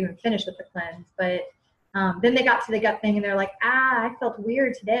before they were even finished with the cleanse. But then they got to the gut thing and they're like, I felt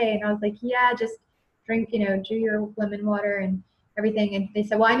weird today. And I was like, yeah, just drink, do your lemon water and everything. And they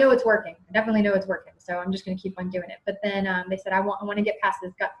said, well, I know it's working. I definitely know it's working. So I'm just going to keep on doing it. But then they said, I want to get past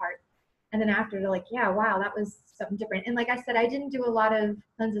this gut part. And then after, they're like, yeah, wow, that was something different. And like I said, I didn't do a lot of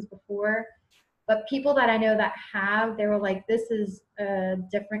cleanses before, but people that I know that have, they were like, this is a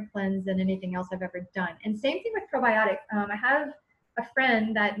different cleanse than anything else I've ever done. And same thing with probiotic. I have a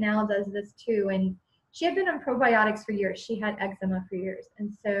friend that now does this too. And she had been on probiotics for years. She had eczema for years.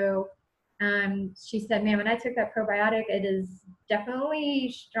 And so she said, man, when I took that probiotic, it is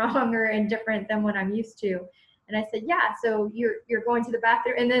definitely stronger and different than what I'm used to. And I said, yeah, so you're going to the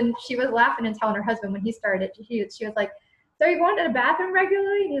bathroom. And then she was laughing and telling her husband when he started, she was like, so you're going to the bathroom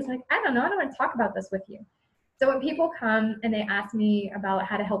regularly? And he's like, I don't know. I don't want to talk about this with you. So when people come and they ask me about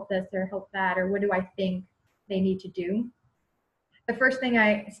how to help this or help that, or what do I think they need to do, the first thing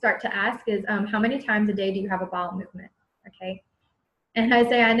I start to ask is, how many times a day do you have a bowel movement? Okay. And I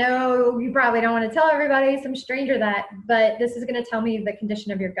say, I know you probably don't want to tell everybody, some stranger that, but this is going to tell me the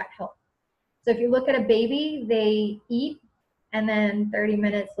condition of your gut health. So if you look at a baby, they eat, and then 30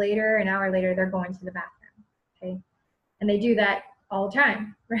 minutes later, an hour later, they're going to the bathroom. Okay. And they do that all the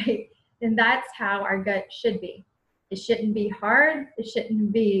time, right? And that's how our gut should be. It shouldn't be hard. It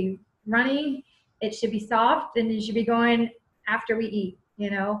shouldn't be runny. It should be soft, and it should be going after we eat,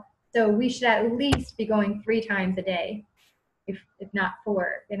 So we should at least be going 3 times a day, if not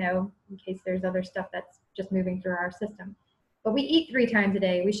 4, in case there's other stuff that's just moving through our system. But we eat 3 times a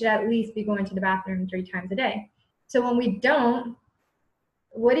day. We should at least be going to the bathroom 3 times a day. So when we don't,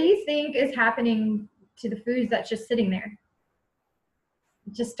 what do you think is happening to the foods that's just sitting there?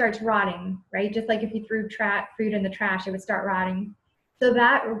 It just starts rotting, right? Just like if you threw food in the trash, it would start rotting. So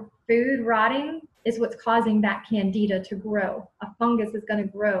that food rotting is what's causing that candida to grow. A fungus is going to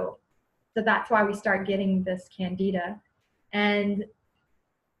grow. So that's why we start getting this candida. And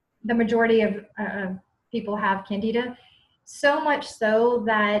the majority of people have candida, so much so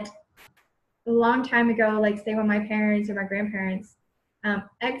that a long time ago, like say when my parents or my grandparents,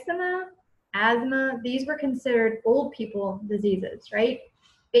 eczema, asthma, these were considered old people diseases, right?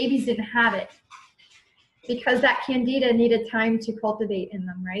 Babies didn't have it because that candida needed time to cultivate in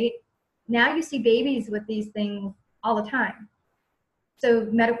them, right? Now you see babies with these things all the time. So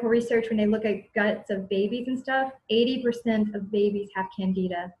medical research, when they look at guts of babies and stuff, 80% of babies have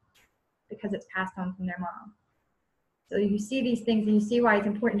candida because it's passed on from their mom. So you see these things and you see why it's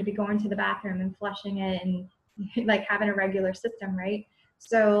important to be going to the bathroom and flushing it and like having a regular system, right?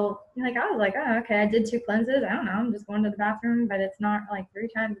 So like I was like, oh, okay, I did 2 cleanses. I don't know, I'm just going to the bathroom, but it's not like 3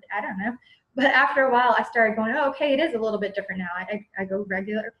 times. I don't know. But after a while, I started going, oh, okay, it is a little bit different now. I go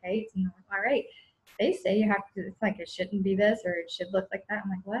regular, okay, it's normal. All right. They say you have to, it's like it shouldn't be this or it should look like that. I'm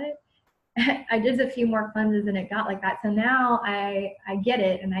like, what? I did a few more cleanses and it got like that. So now I get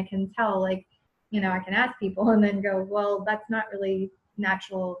it and I can tell, like, I can ask people and then go, well, that's not really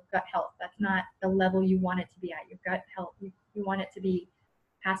natural gut health. That's not the level you want it to be at. Your gut health, you want it to be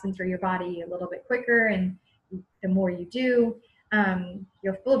passing through your body a little bit quicker, and the more you do,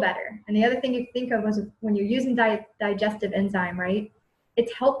 you'll feel better. And the other thing you think of was when you're using digestive enzyme, right?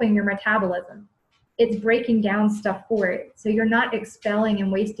 It's helping your metabolism. It's breaking down stuff for it. So you're not expelling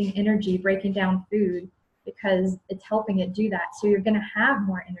and wasting energy breaking down food because it's helping it do that. So you're going to have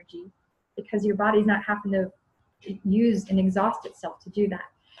more energy because your body's not having to use and exhaust itself to do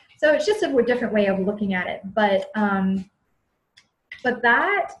that. So it's just a different way of looking at it. But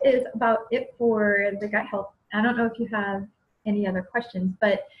that is about it for the gut health. I don't know if you have any other questions,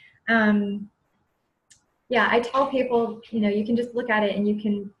 but yeah, I tell people, you can just look at it and you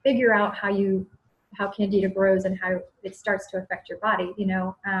can figure out how candida grows and how it starts to affect your body,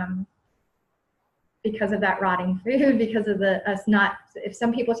 because of that rotting food, because of us not, if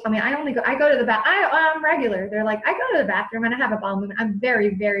some people tell me, I go to the bathroom, I'm regular. They're like, I go to the bathroom and I have a bowel movement. I'm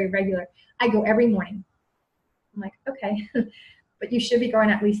very, very regular. I go every morning. I'm like, okay, but you should be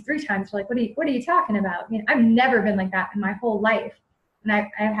going at least 3 times. They're like, what are you talking about? I've never been like that in my whole life. And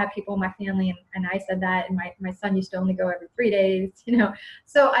I've had people in my family, and I said that, and my son used to only go every 3 days,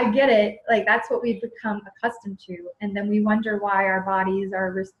 So I get it. Like, that's what we've become accustomed to. And then we wonder why our bodies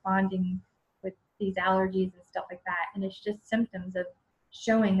are responding with these allergies and stuff like that. And it's just symptoms of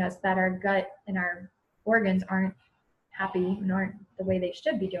showing us that our gut and our organs aren't happy and aren't the way they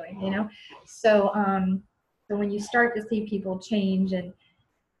should be doing, you know? So, so when you start to see people change and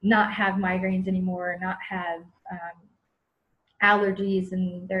not have migraines anymore, not have allergies,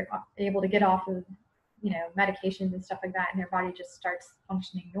 and they're able to get off of, you know, medications and stuff like that, and their body just starts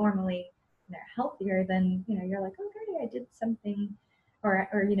functioning normally, and they're healthier, then, you know, you're like, okay, I did something, or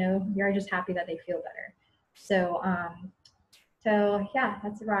you know, you're just happy that they feel better. So, so yeah,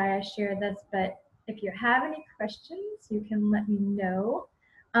 that's why I share this. But if you have any questions, you can let me know.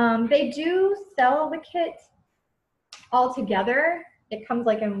 They do sell the kit all together. It comes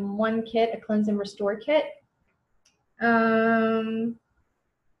like in one kit, a cleanse and restore kit.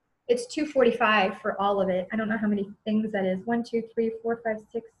 It's $245 for all of it. I don't know how many things that is. 1, 2, 3, 4, 5,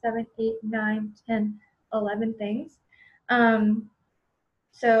 6, 7, 8, 9, 10, 11 things.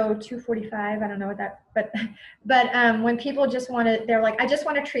 So $245, I don't know what that, but when people just want to, they're like, I just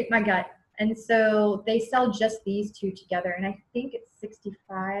want to treat my gut. And so they sell just these two together. And I think it's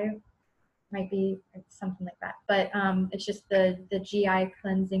 $65, might be something like that. But it's just the GI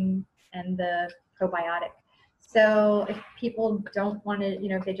cleansing and the probiotic. So if people don't want to, you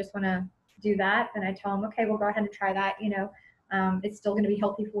know, if they just want to do that, then I tell them, okay, we'll go ahead and try that. You know, it's still going to be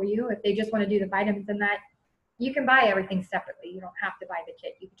healthy for you. If they just want to do the vitamins and that, you can buy everything separately. You don't have to buy the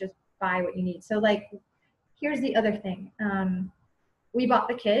kit. You can just buy what you need. So like, here's the other thing. We bought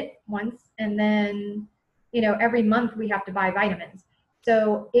the kit once, and then, you know, every month we have to buy vitamins.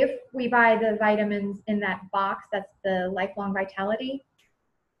 So if we buy the vitamins in that box, that's the Lifelong Vitality,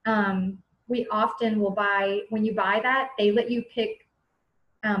 we often will buy, when you buy that, they let you pick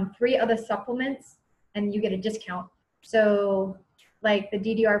 3 other supplements and you get a discount. So like the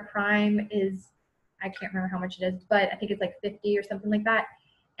DDR Prime is, I can't remember how much it is, but I think it's like 50 or something like that.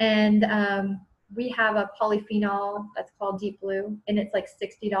 And we have a polyphenol that's called Deep Blue, and it's like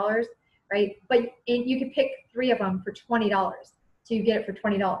 $60, right? But you could pick 3 of them for $20. So you get it for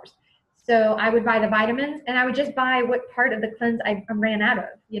 $20. So I would buy the vitamins, and I would just buy what part of the cleanse I ran out of,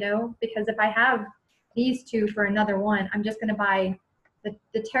 you know, because if I have these 2 for another one, I'm just going to buy the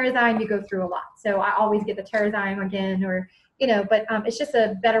Terrazyme. You go through a lot. So I always get the Terrazyme again, or, you know, but it's just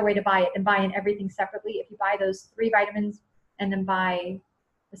a better way to buy it than buying everything separately. If you buy those 3 vitamins and then buy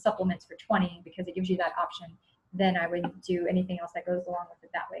the supplements for $20, because it gives you that option, then I would do anything else that goes along with it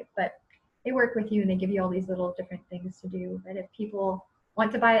that way. But they work with you and they give you all these little different things to do. But if people want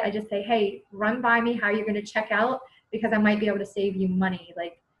to buy it, I just say, hey, run by me how you're going to check out, because I might be able to save you money,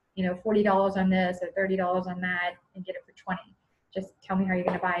 like, you know, $40 on this or $30 on that, and get it for $20. Just tell me how you're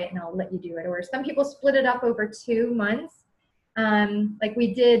going to buy it and I'll let you do it. Or some people split it up over 2 months. Like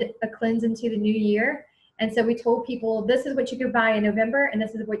we did a cleanse into the new year. And so we told people, this is what you could buy in November and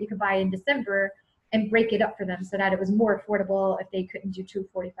this is what you could buy in December, and break it up for them so that it was more affordable if they couldn't do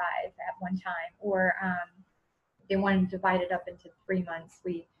 $245 at one time. Or if they wanted to divide it up into 3 months,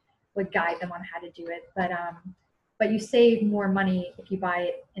 we would guide them on how to do it. But you save more money if you buy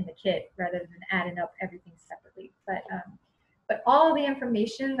it in the kit rather than adding up everything separately. But all the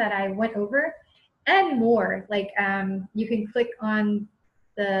information that I went over and more, like you can click on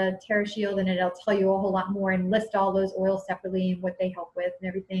the TerraShield and it'll tell you a whole lot more and list all those oils separately and what they help with and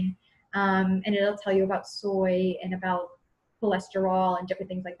everything. And it'll tell you about soy and about cholesterol and different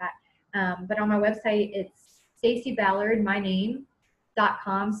things like that. But on my website, it's Stacey Ballard, my name,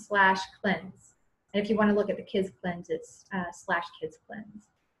 .com/cleanse. And if you want to look at the kids cleanse, it's /kids cleanse.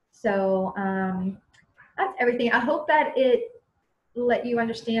 So that's everything. I hope that it let you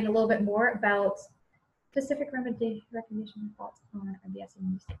understand a little bit more about specific recommendations and thoughts on MBS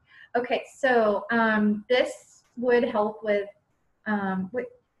and UC. Okay, so this would help with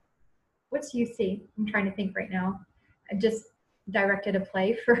what's UC? I'm trying to think right now. I just directed a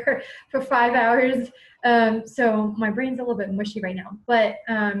play for 5 hours, so my brain's a little bit mushy right now. But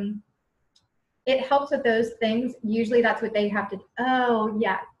it helps with those things. Usually that's what they have to. Oh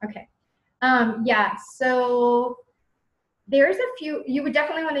yeah, okay, yeah. So there's a few. You would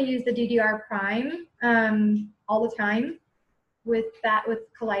definitely want to use the DDR Prime all the time with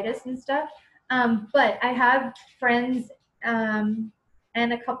colitis and stuff. But I have friends and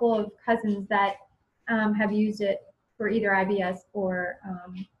a couple of cousins that have used it for either IBS or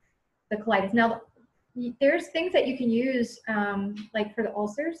the colitis. Now, there's things that you can use like for the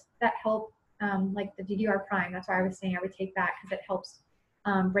ulcers that help, like the DDR Prime. That's why I was saying I would take that because it helps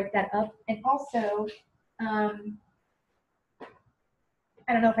break that up. And also,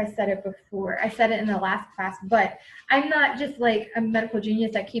 I don't know if I said it before. I said it in the last class, but I'm not just like a medical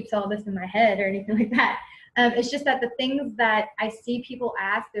genius that keeps all this in my head or anything like that. It's just that the things that I see people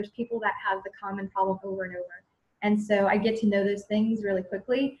ask, there's people that have the common problem over and over. And so I get to know those things really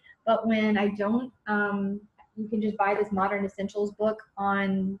quickly. But when I don't, you can just buy this Modern Essentials book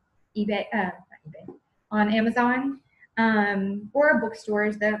on eBay, not eBay, on Amazon, or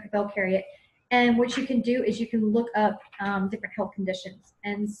bookstores. They'll carry it. And what you can do is you can look up different health conditions.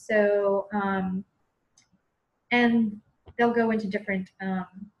 And so, and they'll go into different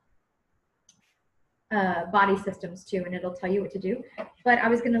body systems too, and it'll tell you what to do. But I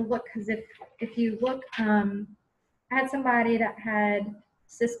was going to look, because if you look, I had somebody that had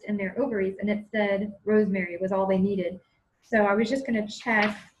cysts in their ovaries, and it said rosemary was all they needed. So I was just going to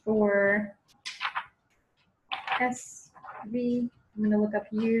check for SV. I'm going to look up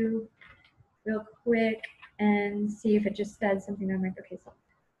U real quick and see if it just says something on my, okay, so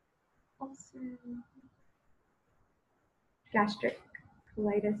also gastric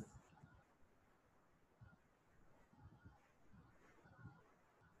colitis.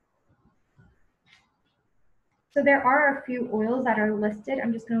 So there are a few oils that are listed.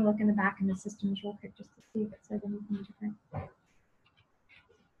 I'm just going to look in the back in the systems real quick just to see if it says anything different.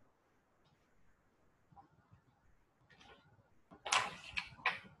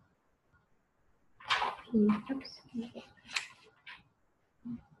 Oops.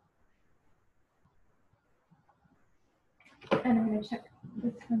 And I'm going to check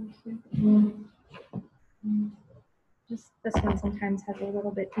this one too. Just this one sometimes has a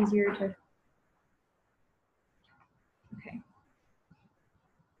little bit easier to. Okay.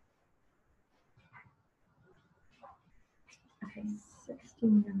 Okay,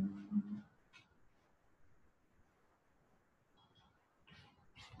 69.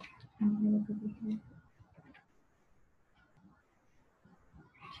 I'm going to look over here.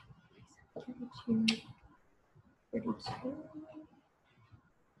 32. 32.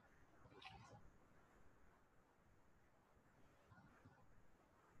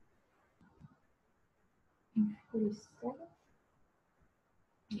 And 47.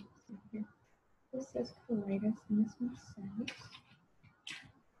 This says colitis, and this one says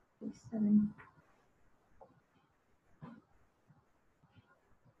 47.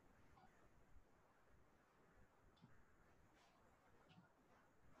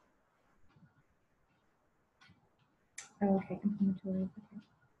 Oh, okay, inflammatory. Okay.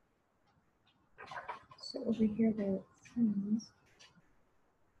 So over here, there it says.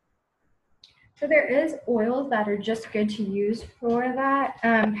 So there is oils that are just good to use for that.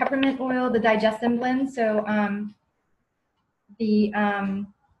 Peppermint oil, the digestin blend. So the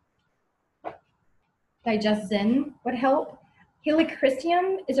digestin would help.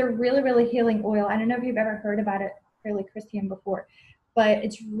 Helichrysum is a really, really healing oil. I don't know if you've ever heard about it, helichrysum, before, but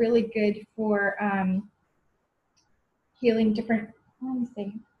it's really good for healing different, let me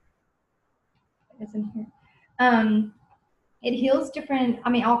see, it's in here. It heals different,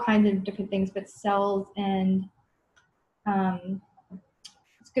 I mean, all kinds of different things, but cells, and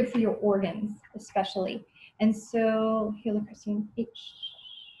it's good for your organs, especially. And so, helichrysum H.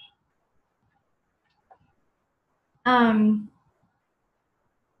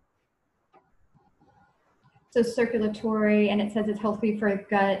 So circulatory, and it says it's healthy for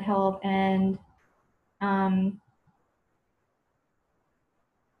gut health and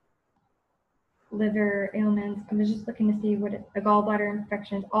liver ailments. I'm just looking to see what the gallbladder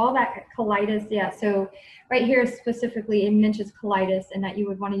infections, all that, colitis. Yeah, so right here specifically it mentions colitis, and that you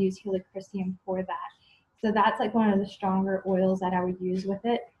would want to use helichrysum for that. So that's like one of the stronger oils that I would use with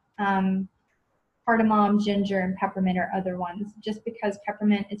it. Cardamom, ginger, and peppermint are other ones, just because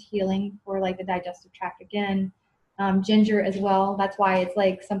peppermint is healing for like the digestive tract again. Ginger as well. That's why it's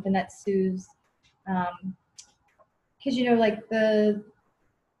like something that soothes, because you know, like the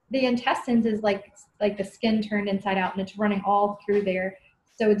intestines is like the skin turned inside out, and it's running all through there.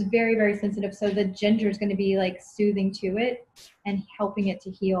 So it's very, very sensitive. So the ginger is going to be like soothing to it and helping it to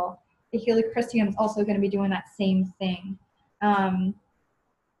heal. The helichrysum is also going to be doing that same thing.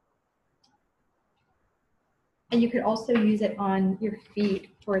 And you could also use it on your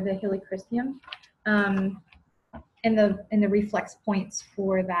feet for the helichrysum, and the reflex points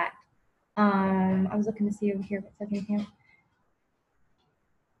for that. I was looking to see over here if it says anything.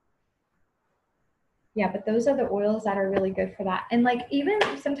 Yeah, but those are the oils that are really good for that. And like, even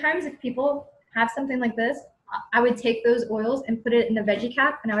sometimes if people have something like this, I would take those oils and put it in a veggie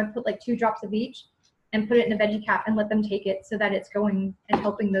cap, and I would put like 2 drops of each and put it in a veggie cap and let them take it, so that it's going and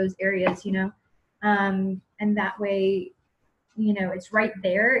helping those areas, you know. And that way, you know, it's right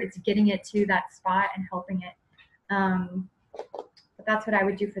there, it's getting it to that spot and helping it. But that's what I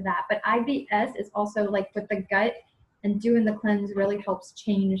would do for that. But IBS is also like with the gut, and doing the cleanse really helps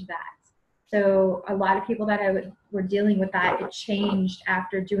change that. So a lot of people that were dealing with that, it changed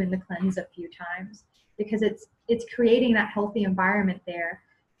after doing the cleanse a few times, because it's creating that healthy environment there,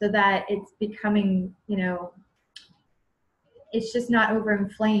 so that it's becoming, you know, it's just not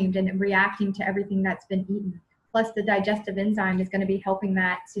overinflamed and reacting to everything that's been eaten. Plus, the digestive enzyme is going to be helping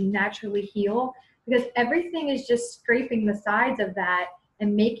that to naturally heal, because everything is just scraping the sides of that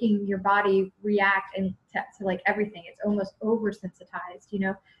and making your body react and to like everything. It's almost oversensitized, you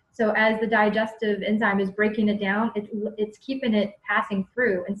know. So as the digestive enzyme is breaking it down, it's keeping it passing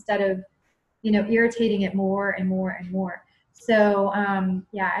through instead of, you know, irritating it more and more and more. So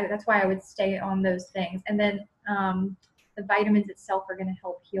yeah, that's why I would stay on those things. And then the vitamins itself are going to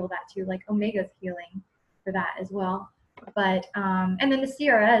help heal that too, like omega's healing for that as well. But and then the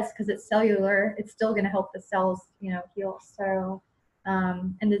CRS, because it's cellular, it's still going to help the cells, you know, heal. So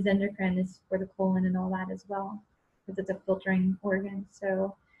and the endocrine is for the colon and all that as well, because it's a filtering organ.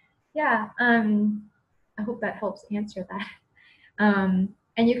 So yeah, I hope that helps answer that.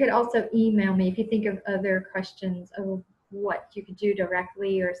 And you could also email me if you think of other questions of what you could do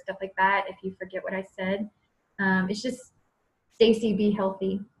directly or stuff like that. If you forget what I said, it's just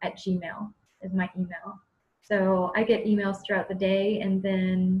stacybhealthy@gmail is my email. So I get emails throughout the day, and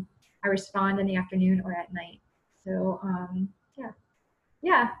then I respond in the afternoon or at night. So yeah,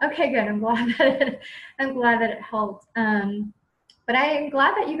 yeah. Okay, good. I'm glad that it helped. But I am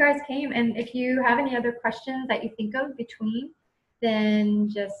glad that you guys came. And if you have any other questions that you think of between, then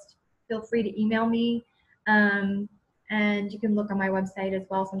just feel free to email me. And you can look on my website as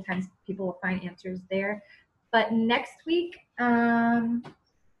well. Sometimes people will find answers there. But next week,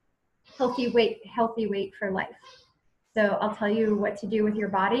 healthy weight for life. So I'll tell you what to do with your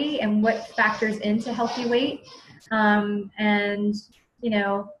body and what factors into healthy weight, and you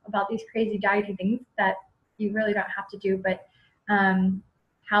know, about these crazy dietary things that you really don't have to do, but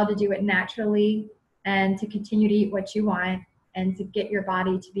how to do it naturally and to continue to eat what you want and to get your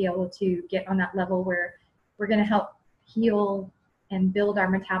body to be able to get on that level where we're going to help heal and build our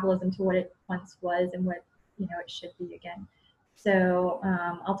metabolism to what it once was and what, you know, it should be again. So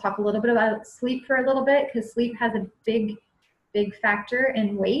I'll talk a little bit about sleep for a little bit, because sleep has a big factor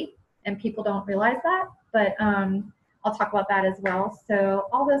in weight, and people don't realize that. But I'll talk about that as well. So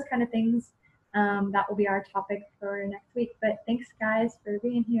all those kind of things, that will be our topic for next week. But thanks, guys, for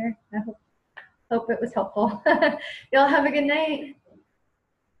being here. I hope it was helpful. Y'all have a good night.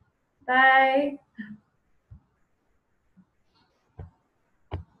 Bye.